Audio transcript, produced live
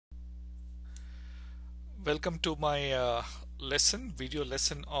Welcome to my video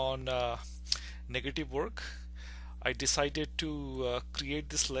lesson on negative work. I decided to create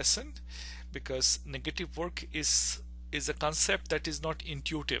this lesson because negative work is a concept that is not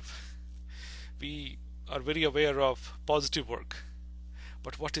intuitive. We are very aware of positive work,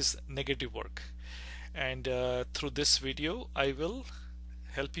 but what is negative work? And through this video I will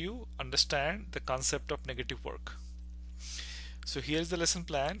help you understand the concept of negative work. So here's the lesson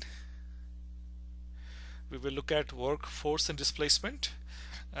plan. We will look at work, force and displacement,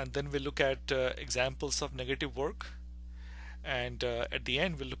 and then we'll look at examples of negative work, and at the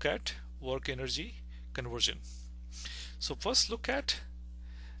end we'll look at work energy conversion. So first look at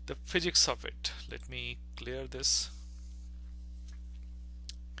the physics of it. Let me clear this.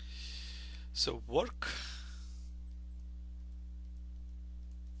 So work,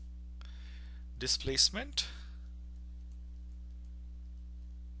 displacement,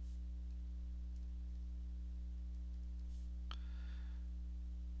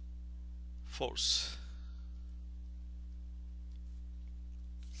 force.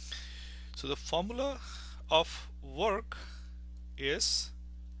 So the formula of work is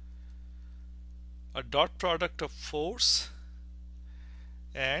a dot product of force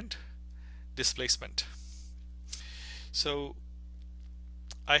and displacement. So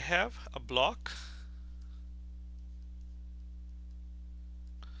I have a block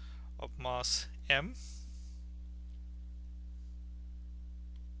of mass m,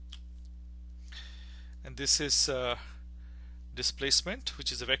 and this is displacement,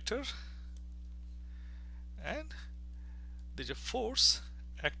 which is a vector, and there's a force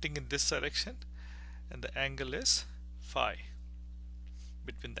acting in this direction, and the angle is phi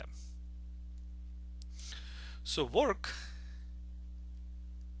between them. So work,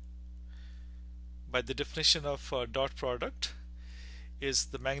 by the definition of dot product, is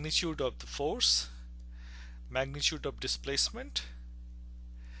the magnitude of the force, magnitude of displacement,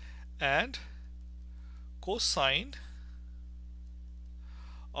 and cosine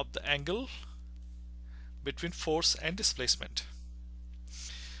of the angle between force and displacement.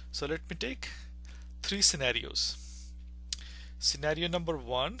 So let me take three scenarios. Scenario number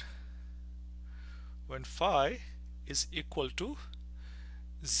one, when phi is equal to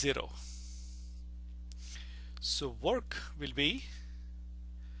 0. So work will be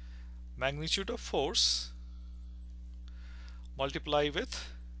magnitude of force multiply with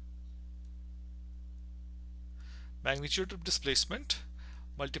magnitude of displacement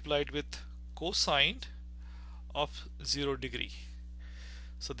multiplied with cosine of 0 degree.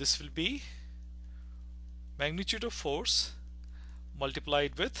 So this will be magnitude of force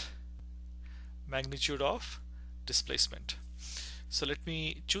multiplied with magnitude of displacement. So let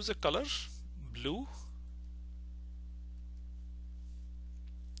me choose a color, blue,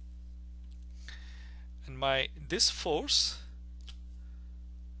 and this force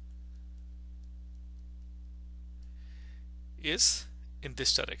is in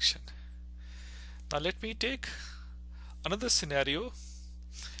this direction. Now let me take another scenario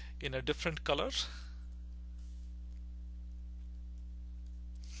in a different color.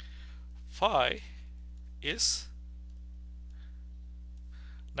 Phi is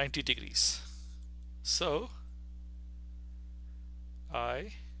 90 degrees. So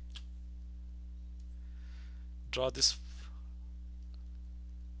I draw this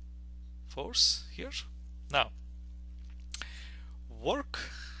force here. Now work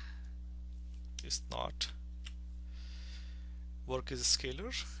is a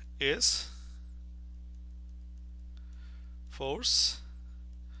scalar, is force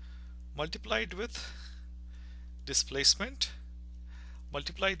multiplied with displacement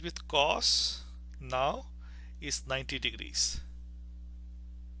multiplied with cos, now is 90 degrees.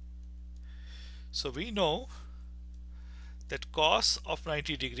 So we know that cos of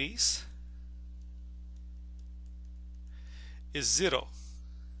 90 degrees is 0.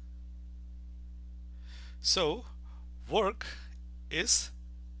 So work is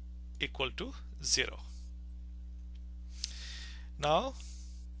equal to 0. Now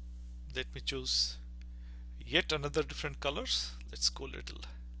let me choose yet another different colors. Let's go a little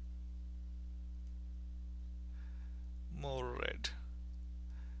more red.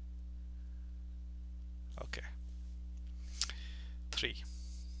 Okay, 3.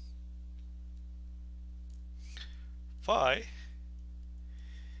 Phi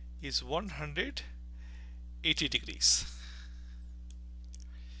is 180 degrees.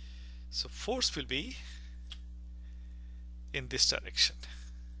 So force will be in this direction,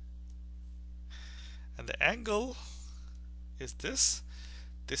 and the angle is this.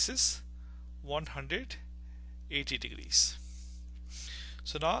 This is 180 degrees.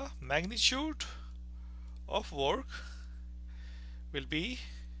 So now magnitude of work will be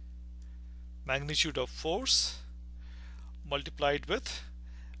magnitude of force multiplied with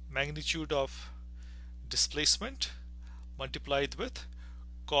magnitude of displacement multiplied with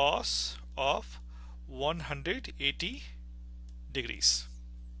cos of 180 degrees.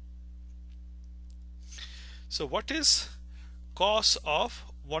 So what is cos of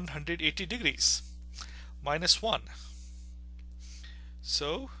 180 degrees? Minus 1.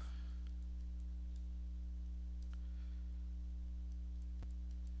 So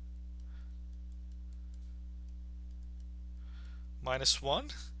minus 1.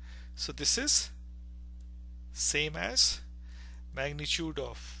 So this is same as magnitude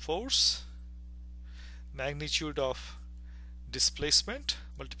of force, magnitude of displacement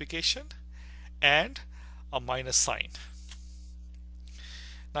multiplication, and a minus sign.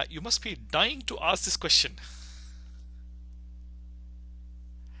 Now you must be dying to ask this question.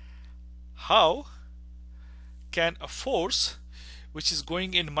 How can a force which is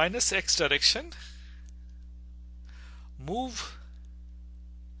going in minus x direction move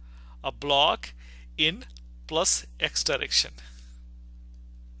a block in plus x direction?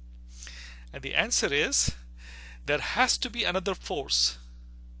 And the answer is there has to be another force.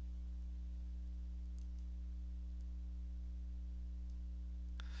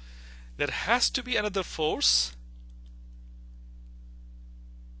 There has to be another force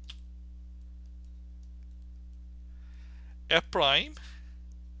F prime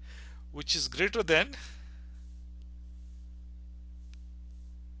which is greater than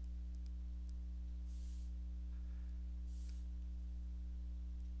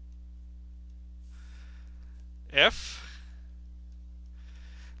F,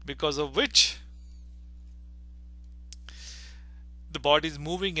 because of which the body is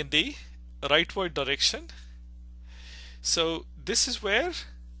moving in the rightward direction. So this is where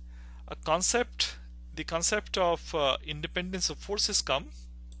the concept of independence of forces come.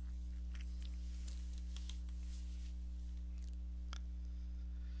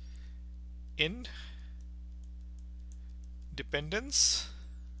 Independence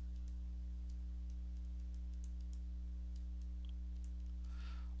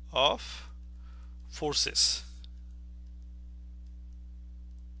of forces.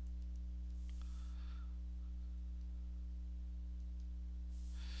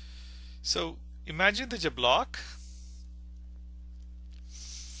 So imagine there's a block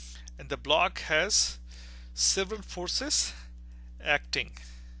and the block has several forces acting.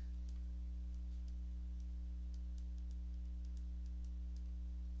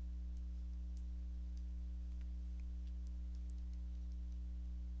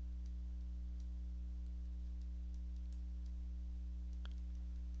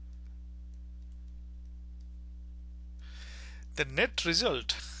 The net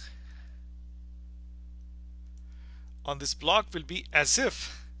result on this block will be as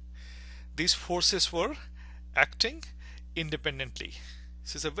if these forces were acting independently.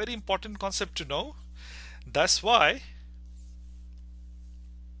 This is a very important concept to know. That's why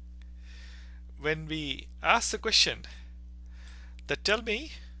when we ask the question that tell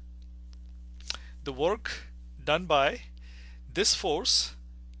me the work done by this force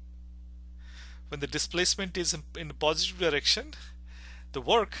when the displacement is in a positive direction, the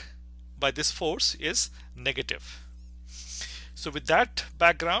work by this force is negative. So with that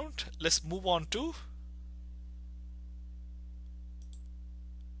background, let's move on to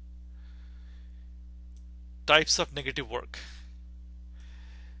types of negative work.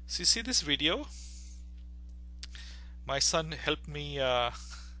 So you see this video, my son helped me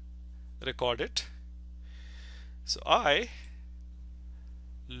record it. So I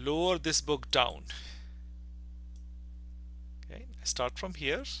lower this book down. Okay, I start from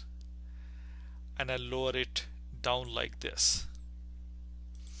here and I lower it down like this.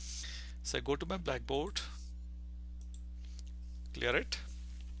 So I go to my blackboard, clear it.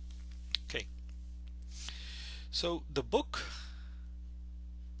 Okay, so the book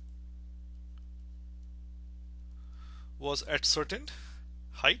was at certain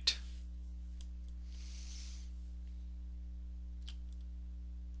height.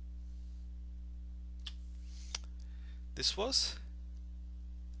 This was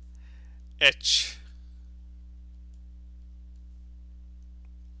H,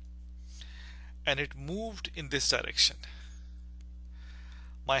 and it moved in this direction.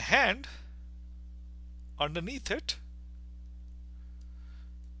 My hand underneath it,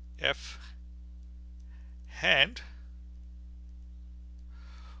 F hand,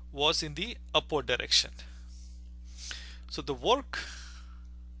 was in the upward direction. So the work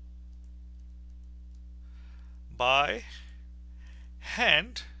by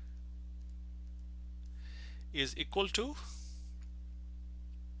hand is equal to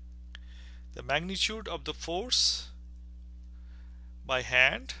the magnitude of the force by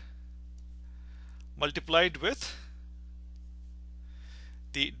hand multiplied with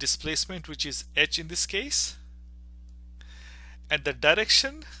the displacement, which is h in this case, and the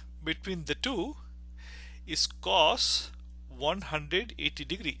direction between the two is cos 180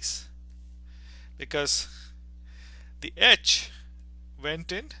 degrees, because the h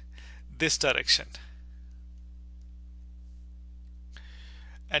went in this direction,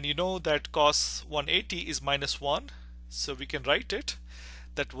 and you know that cos 180 is -1, so we can write it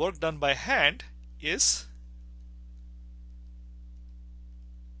that work done by hand is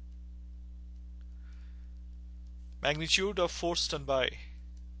magnitude of force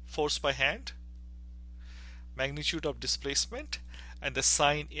by hand, magnitude of displacement, and the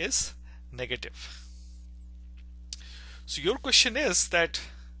sign is negative. So your question is that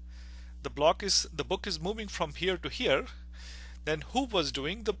the book is moving from here to here, then who was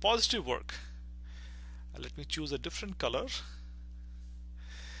doing the positive work? Let me choose a different color.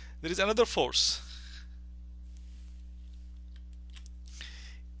 There is another force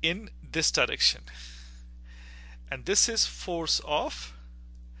in this direction, and this is force of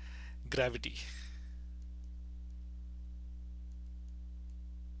gravity.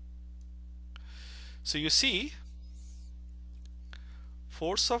 So you see,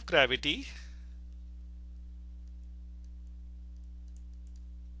 force of gravity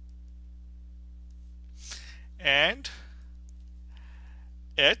and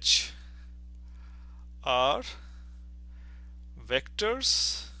h are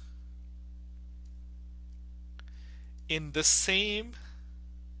vectors in the same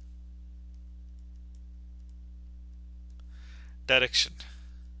direction.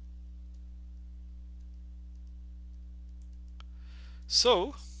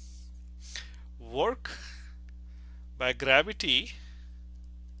 So work by gravity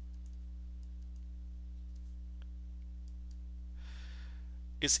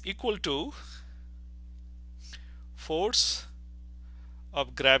is equal to force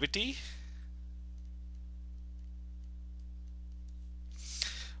of gravity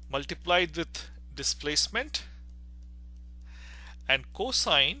multiplied with displacement and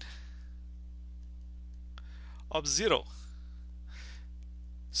cosine of 0.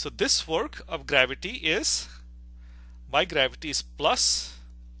 So this work of gravity is, by gravity, is plus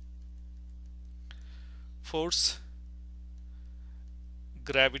force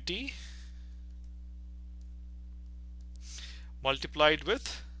gravity multiplied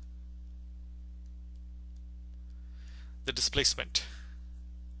with the displacement.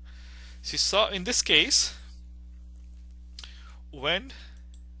 So you saw in this case, when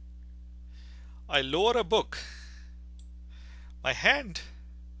I lower a book, my hand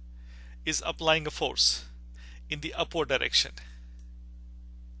is applying a force in the upward direction,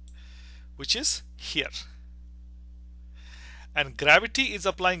 which is here, and gravity is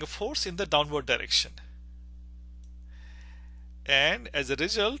applying a force in the downward direction, and as a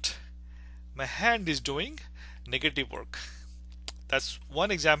result my hand is doing negative work. That's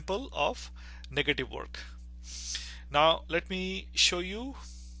one example of negative work. Now let me show you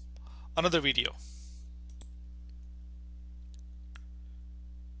another video.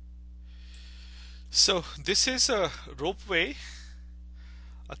 So this is a ropeway,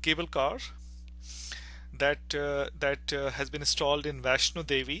 a cable car that has been installed in Vaishno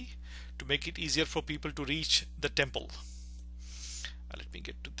Devi to make it easier for people to reach the temple. Let me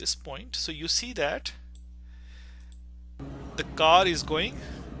get to this point. So you see that the car is going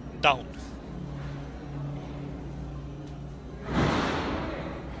down.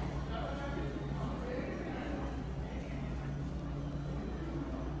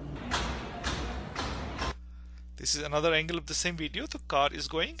 This is another angle of the same video. The car is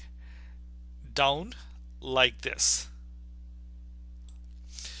going down like this.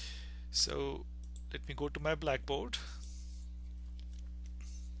 So let me go to my blackboard.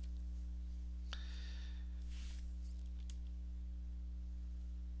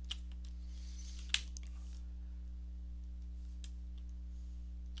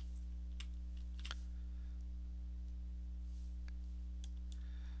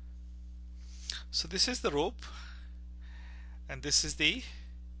 So this is the rope, and this is the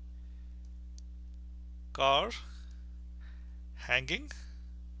car hanging,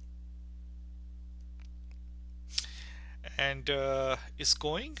 and is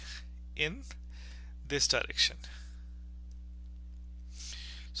going in this direction.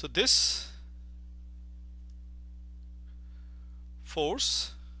 So this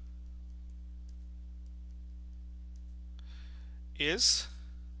force is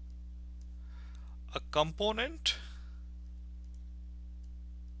a component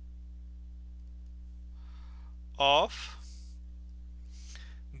of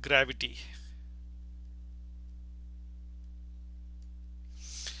gravity.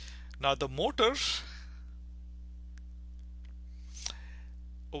 Now the motor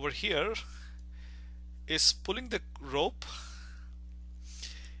over here is pulling the rope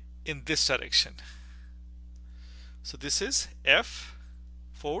in this direction. So this is F,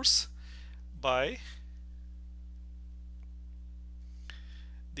 force by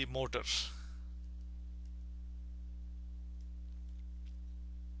the motor.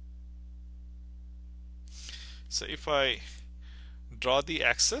 So if I draw the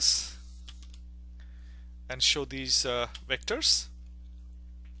axis and show these vectors,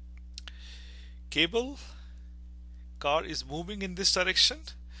 car is moving in this direction,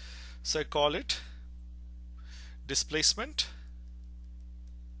 so I call it displacement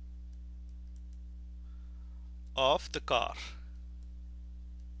of the car.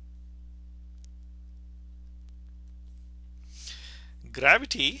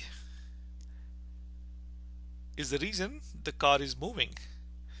 Gravity is the reason the car is moving.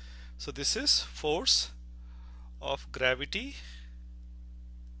 So this is force of gravity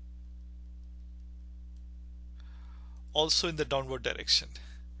also in the downward direction,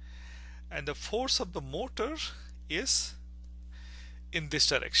 and the force of the motor is in this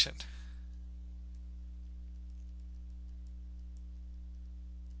direction.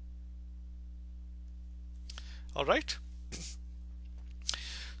 All right,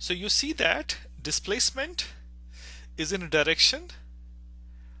 so you see that displacement is in a direction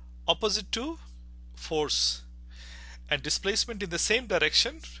opposite to force, and displacement in the same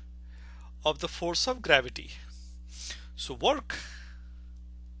direction of the force of gravity. So work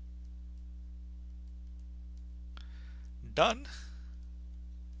done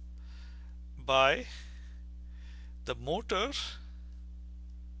by the motor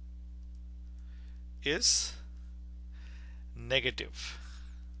is negative.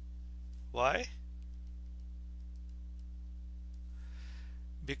 Why?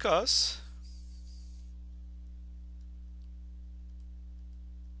 Because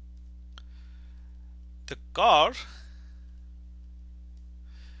the car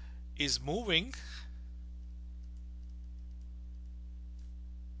is moving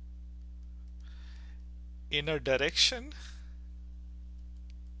in a direction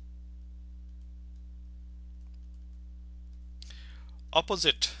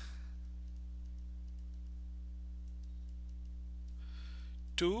opposite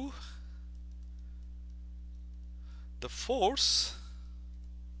to the force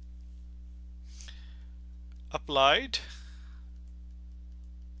applied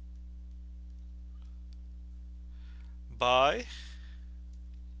by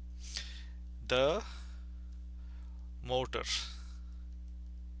the motor.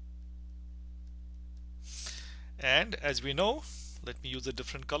 And as we know, let me use a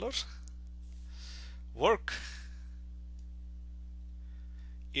different color. Work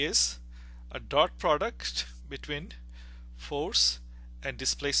is a dot product between force and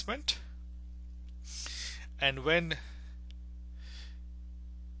displacement, and when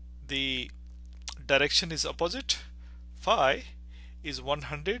the direction is opposite, phi is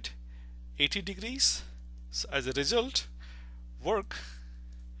 180 degrees. So as a result, work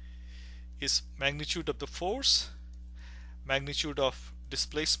is magnitude of the force, magnitude of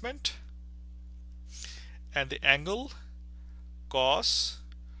displacement, and the angle cos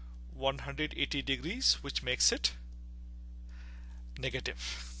 180 degrees, which makes it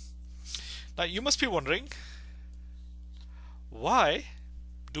negative. Now you must be wondering, why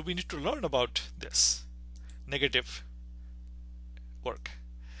do we need to learn about this negative work?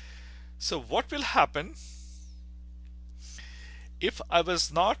 So what will happen if I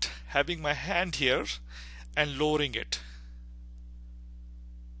was not having my hand here and lowering it?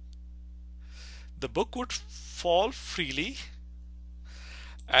 The book would fall freely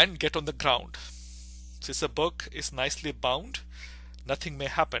and get on the ground. Since the book is nicely bound, nothing may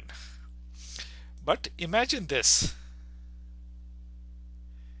happen. But imagine this.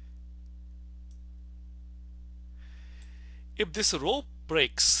 If this rope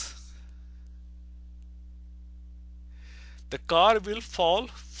breaks, the car will fall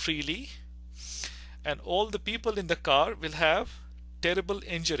freely and all the people in the car will have terrible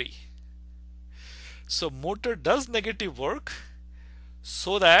injury. So motor does negative work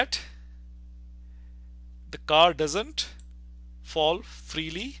so that the car doesn't fall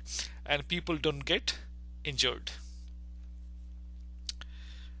freely and people don't get injured.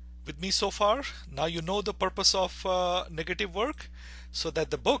 With me so far? Now you know the purpose of negative work, so that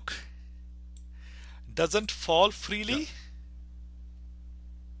the book doesn't fall freely,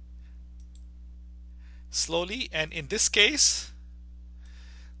 slowly, and in this case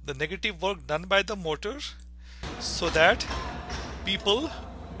the negative work done by the motor so that people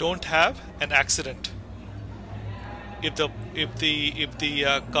don't have an accident if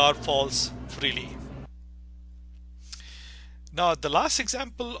the car falls freely. Now the last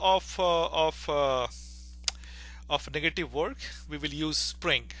example of negative work, we will use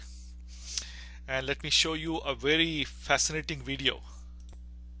spring, and let me show you a very fascinating video.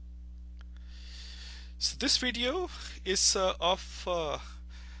 So this video is of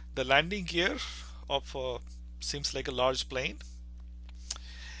the landing gear of seems like a large plane,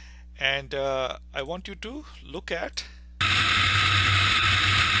 and I want you to look at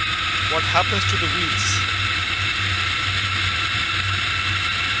what happens to the wheels.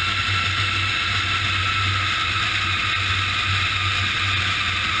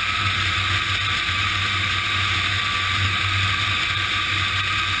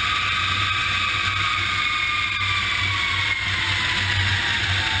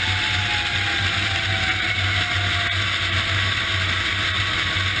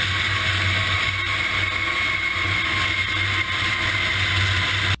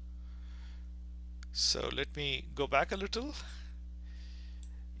 So let me go back a little.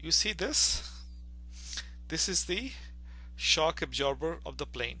 You see this? This is the shock absorber of the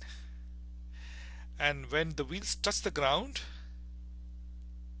plane. And when the wheels touch the ground,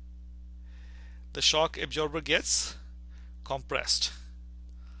 the shock absorber gets compressed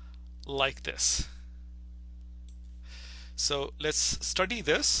like this. So let's study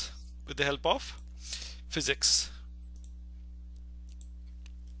this with the help of physics.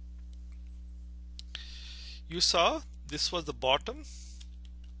 You saw this was the bottom.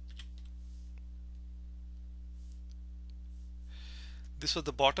 This was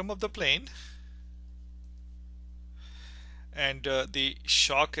the bottom of the plane, and the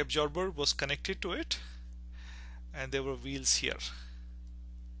shock absorber was connected to it, and there were wheels here.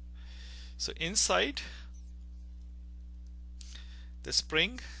 So inside, the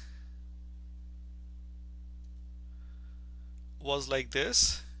spring was like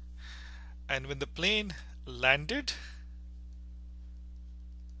this, and when the plane landed,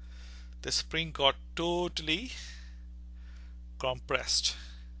 the spring got totally compressed.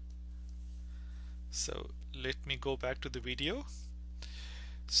 So let me go back to the video.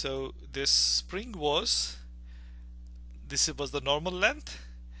 So this spring was the normal length,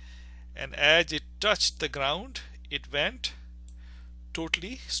 and as it touched the ground, it went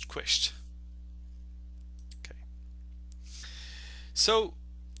totally squished. Okay. So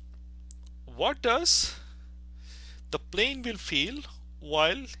what does the plane will feel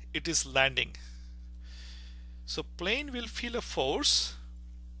while it is landing? So plane will feel a force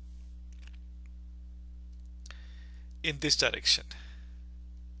in this direction,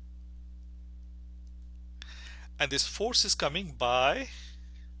 and this force is coming by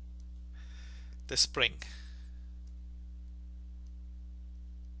the spring.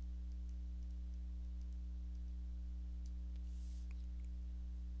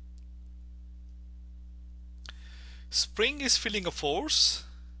 Spring is feeling a force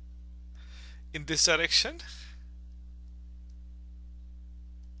in this direction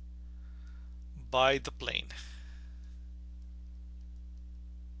by the plane.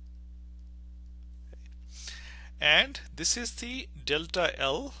 And this is the delta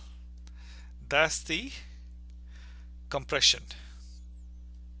L, that's the compression.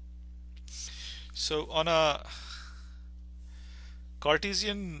 So on a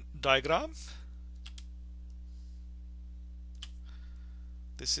Cartesian diagram,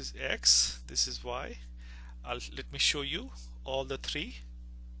 this is X, this is Y. Let me show you all the three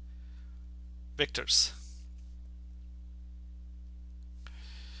vectors.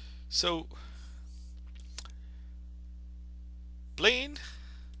 So plane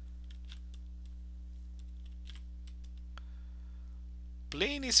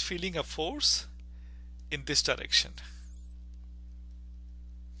is feeling a force in this direction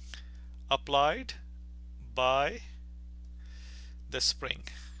applied by the spring.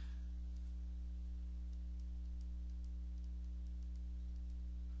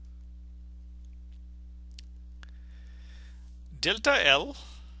 Delta L,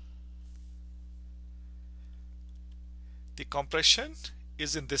 the compression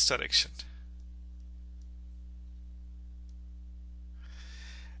is in this direction,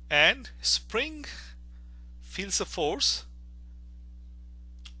 and spring feels a force,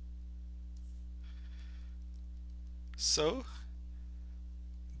 so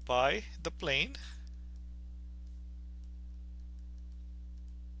by the plane,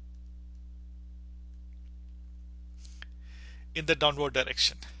 in the downward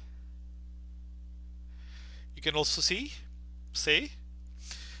direction. You can also see, say,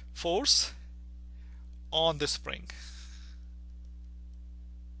 force on the spring.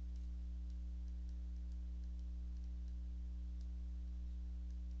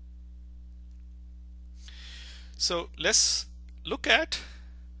 So let's look at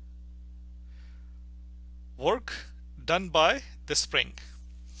work done by the spring.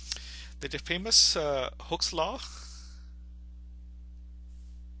 There's a famous Hooke's law.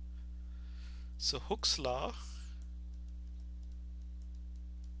 So Hooke's law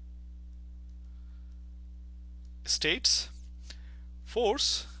states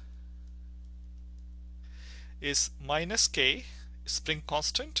force is minus K, spring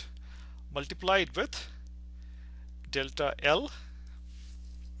constant, multiplied with delta L,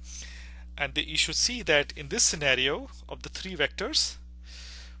 and you should see that in this scenario of the three vectors,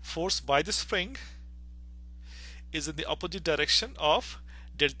 force by the spring is in the opposite direction of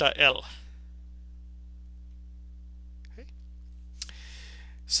delta L. Okay.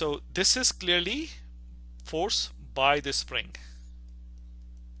 So this is clearly force by the spring.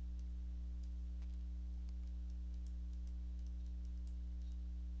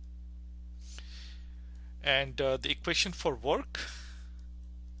 And the equation for work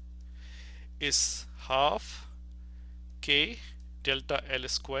is half K delta L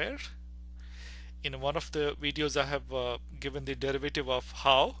square. In one of the videos I have given the derivative of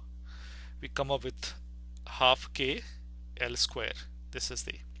how we come up with half K L square. This is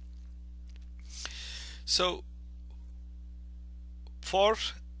the. So for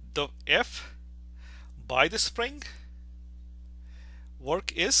the F by the spring,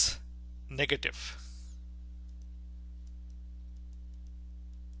 work is negative.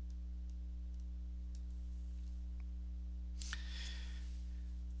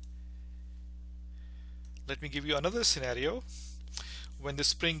 Let me give you another scenario when the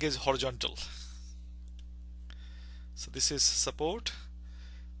spring is horizontal. So this is support,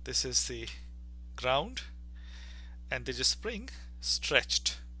 this is the ground, and there's a spring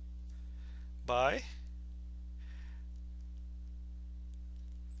stretched by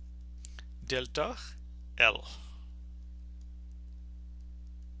delta L,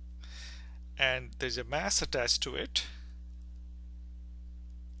 and there's a mass attached to it.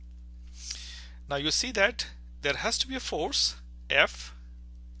 Now you see that there has to be a force F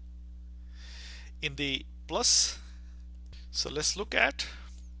in the plus. So let's look at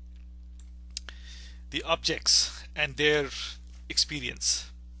the objects and their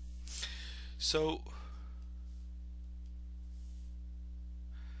experience. So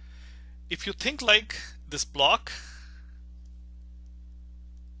if you think like this block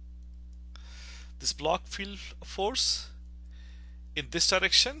feel a force in this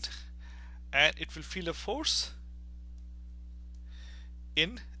direction, and it will feel a force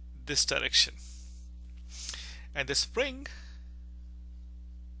in this direction, and the spring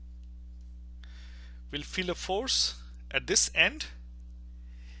will feel a force at this end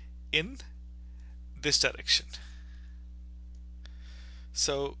in this direction.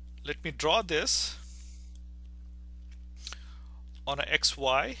 So let me draw this on a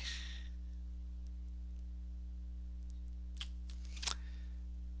XY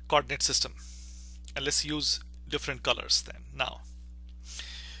coordinate system, and let's use different colors then now.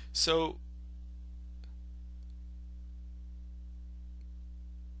 So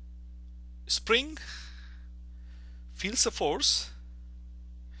spring feels a force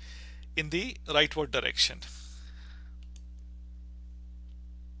in the rightward direction,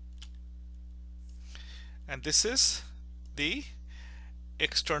 and this is the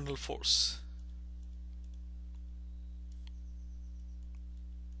external force.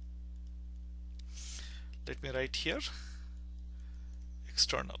 Let me write here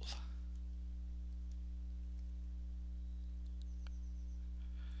external.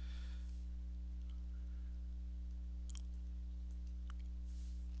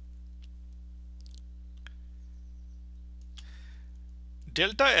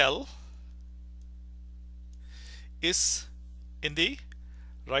 Delta L is in the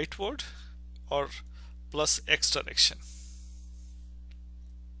rightward or plus X direction,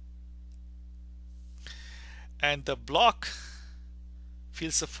 and the block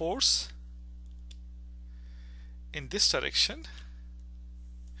feels a force in this direction,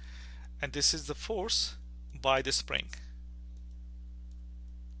 and this is the force by the spring.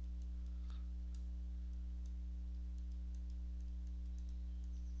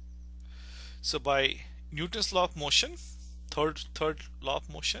 So by Newton's law of motion, third law of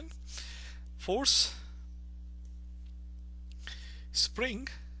motion, force spring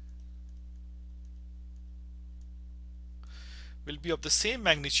will be of the same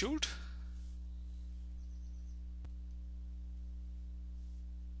magnitude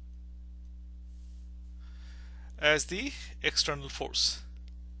as the external force.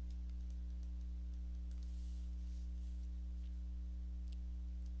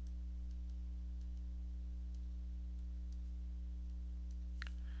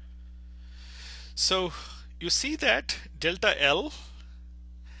 So you see that delta L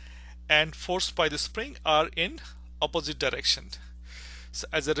and force by the spring are in opposite direction. So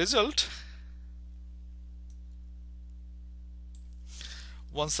as a result,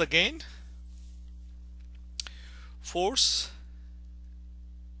 once again, force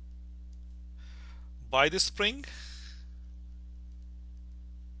by the spring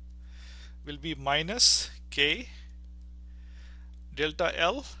will be minus K delta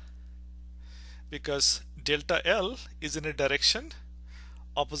L, because delta L is in a direction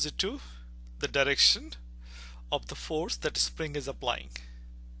opposite to the direction of the force that the spring is applying,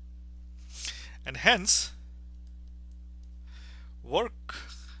 and hence work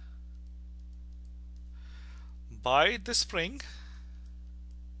by the spring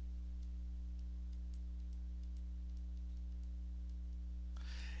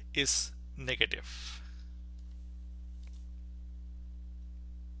is negative.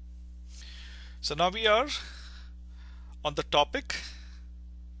 So now we are on the topic,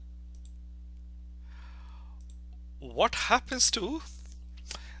 what happens to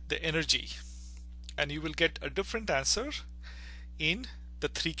the energy, and you will get a different answer in the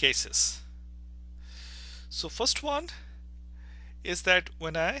three cases. So first one is that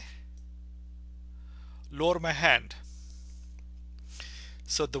when I lower my hand,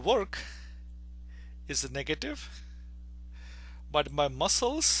 so the work is negative, but my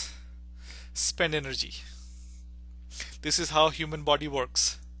muscles spend energy. This is how human body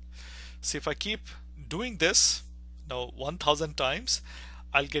works. So if I keep doing this now 1000 times,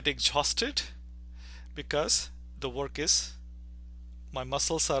 I'll get exhausted because the work is, my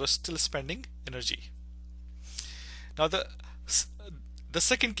muscles are still spending energy. Now the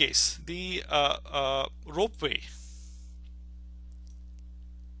second case, the ropeway.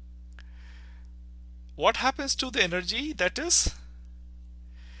 What happens to the energy that is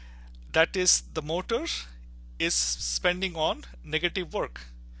the motor is spending on negative work?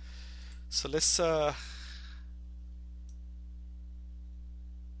 So let's let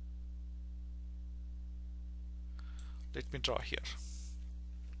me draw here.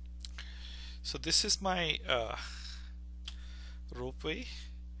 So this is my ropeway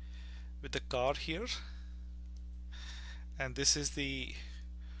with the car here, and this is the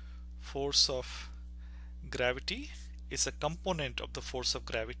force of gravity. It's a component of the force of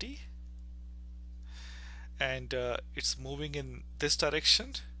gravity, and it's moving in this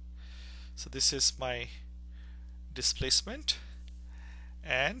direction. So this is my displacement,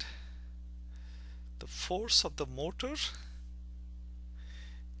 and the force of the motor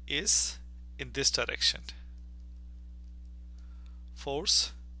is in this direction.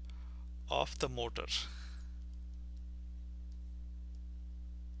 Force of the motor.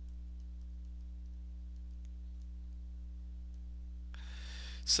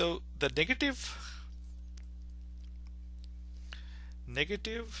 So the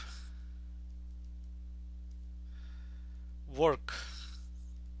negative work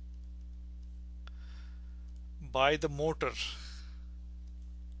by the motor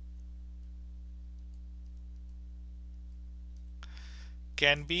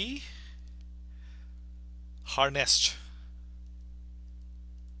can be harnessed.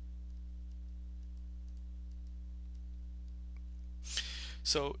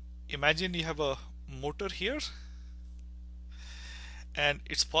 So imagine you have a motor here, and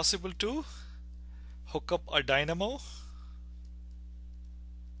it's possible to hook up a dynamo,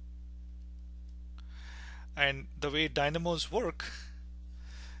 and the way dynamos work,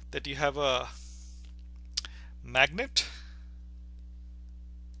 that you have a magnet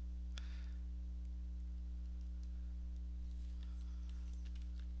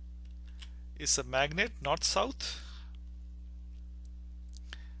is a magnet, north-south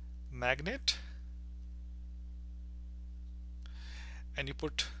magnet, and you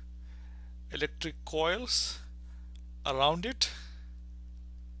put electric coils around it,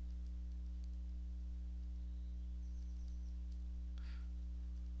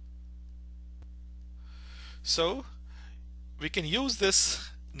 so we can use this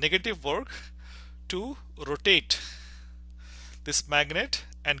negative work to rotate this magnet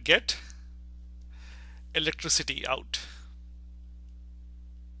and get electricity out.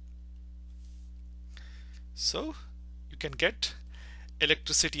 So you can get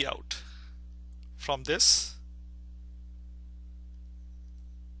electricity out from this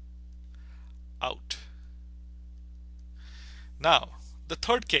Now the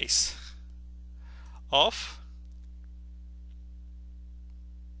third case of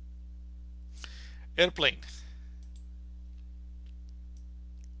airplane.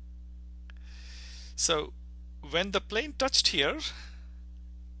 So when the plane touched here,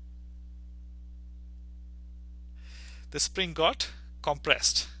 the spring got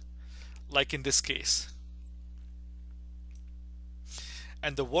compressed, like in this case,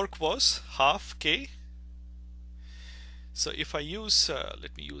 and the work was half K. So if I use,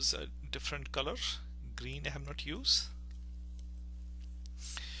 let me use a different color, green I have not used.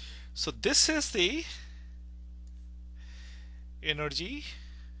 So this is the energy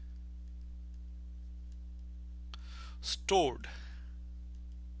stored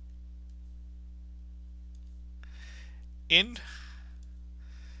in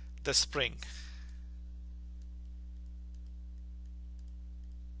the spring.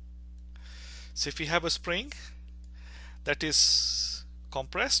 So if you have a spring that is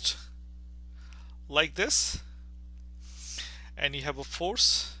compressed like this, and you have a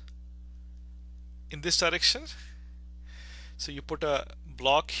force in this direction, so you put a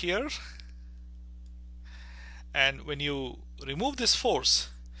block here, and when you remove this force,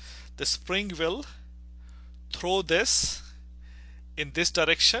 the spring will throw this in this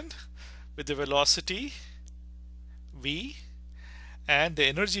direction with the velocity v, and the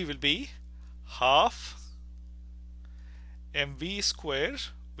energy will be half mv square,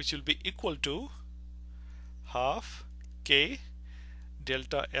 which will be equal to half k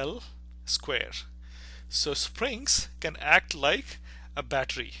delta L square. So springs can act like a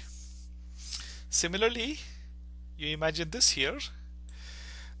battery. Similarly, you imagine this here,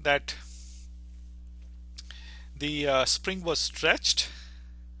 that the spring was stretched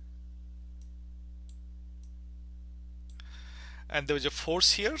and there was a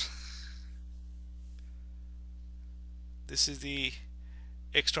force here. This is the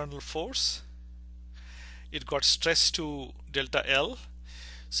external force. It got stretched to delta L.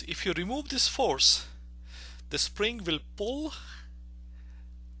 So if you remove this force, the spring will pull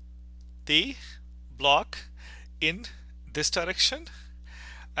the block in this direction,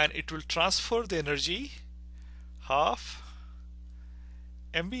 and it will transfer the energy half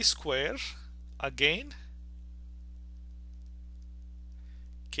mv square, again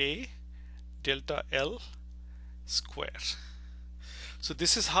k delta L square. So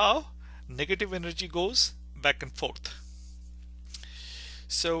this is how negative energy goes back and forth.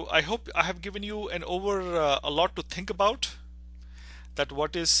 So I hope I have given you a lot to think about, that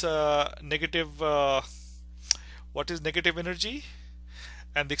what is negative energy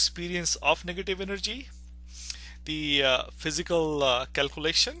and the experience of negative energy, the physical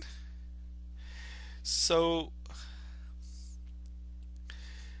calculation. So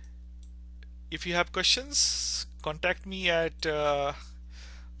if you have questions, contact me at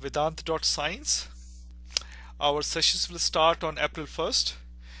vedant.science. Our sessions will start on April 1st,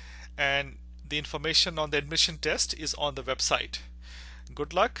 and the information on the admission test is on the website.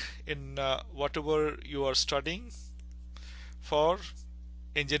 Good luck in whatever you are studying for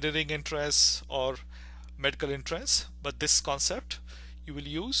engineering entrance or medical entrance, but this concept you will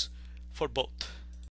use for both.